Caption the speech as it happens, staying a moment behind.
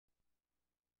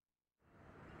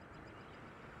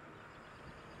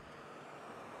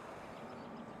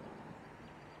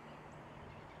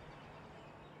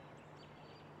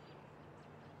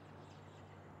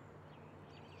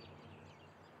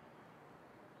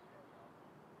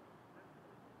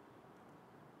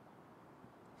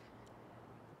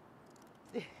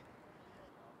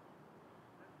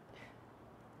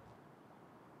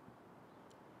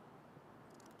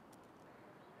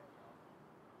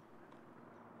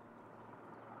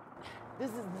This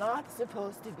is not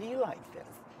supposed to be like this.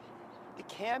 It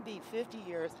can't be 50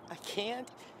 years. I can't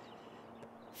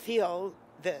feel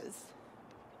this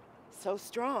so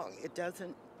strong. It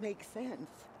doesn't make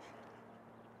sense.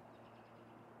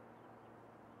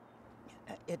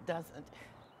 It doesn't.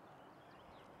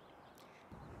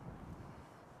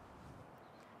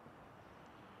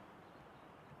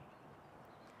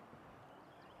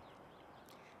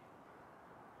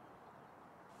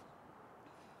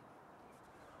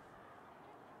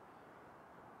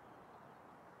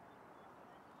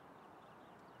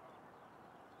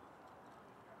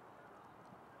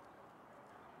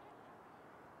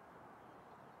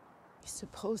 You're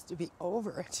supposed to be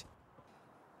over it.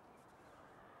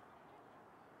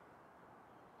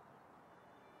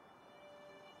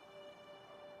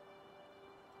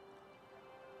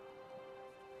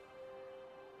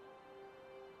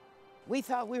 We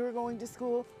thought we were going to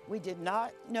school. We did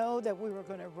not know that we were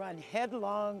going to run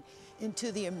headlong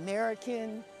into the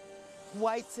American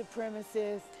white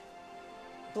supremacist,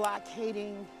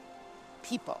 black-hating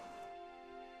people.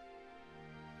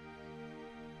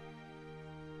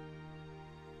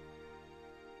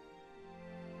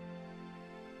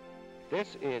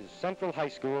 This is Central High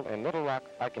School in Little Rock,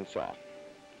 Arkansas.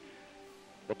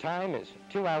 The time is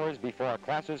 2 hours before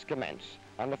classes commence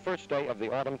on the first day of the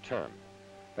autumn term.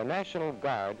 The National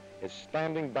Guard is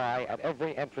standing by at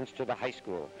every entrance to the high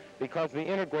school because the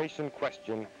integration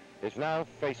question is now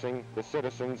facing the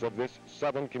citizens of this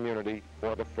southern community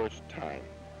for the first time.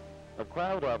 A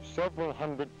crowd of several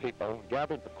hundred people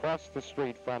gathered across the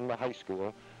street from the high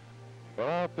school. They're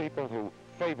all people who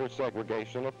favor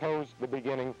segregation, oppose the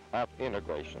beginning of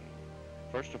integration.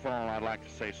 First of all, I'd like to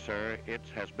say, sir, it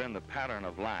has been the pattern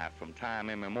of life from time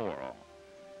immemorial.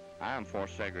 I am for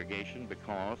segregation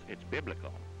because it's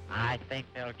biblical. I think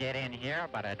they'll get in here,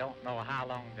 but I don't know how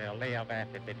long they'll live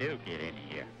after they do get in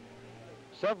here.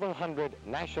 Several hundred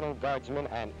National Guardsmen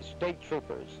and state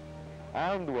troopers,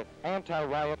 armed with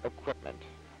anti-riot equipment,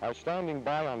 are standing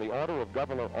by on the order of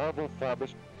Governor Orville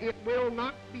Forbes. It will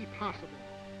not be possible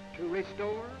to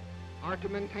restore or to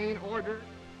maintain order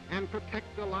and protect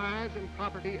the lives and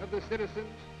property of the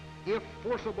citizens if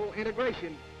forcible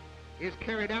integration is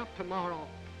carried out tomorrow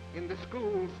in the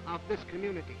schools of this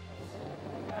community.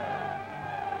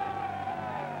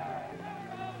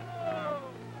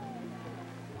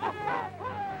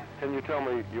 Can you tell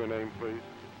me your name, please?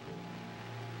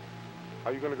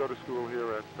 Are you going to go to school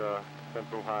here at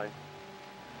Central High?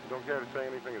 You don't care to say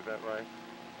anything, is that right?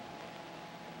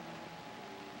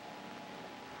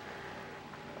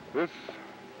 This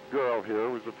girl here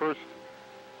was the first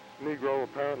Negro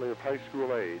apparently of high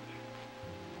school age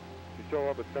to show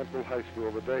up at Central High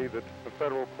School the day that the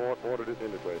federal court ordered it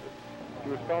integrated. She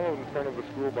was followed in front of the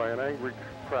school by an angry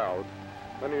crowd,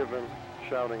 many of them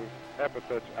shouting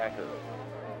epithets at her.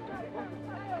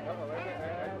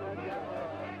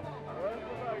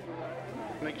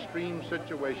 An extreme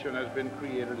situation has been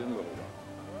created in Little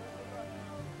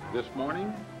Rock. This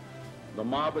morning, the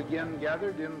mob again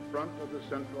gathered in front of the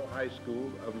Central High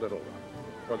School of Little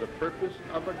Rock for the purpose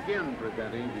of again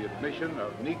preventing the admission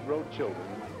of Negro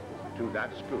children to that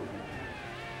school.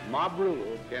 Mob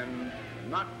rule can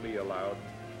not be allowed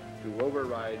to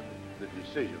override the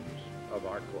decisions of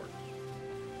our courts.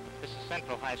 This is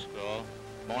Central High School.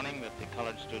 Morning that the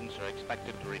colored students are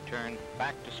expected to return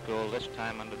back to school, this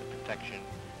time under the protection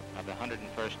of the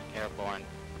 101st Airborne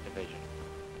Division.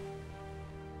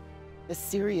 The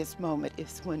serious moment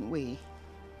is when we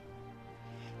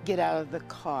get out of the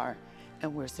car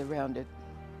and we're surrounded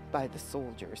by the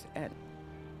soldiers, and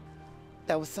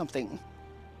that was something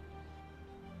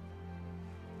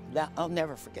that I'll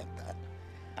never forget that.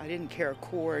 I didn't care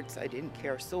courts, I didn't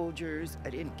care soldiers, I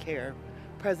didn't care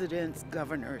presidents,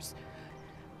 governors.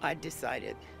 I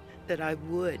decided that I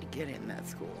would get in that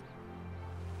school.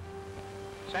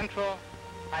 Central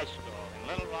High School in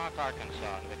Little Rock,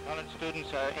 Arkansas. The colored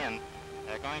students are in.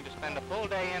 They're going to spend a full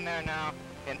day in there now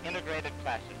in integrated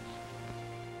classes.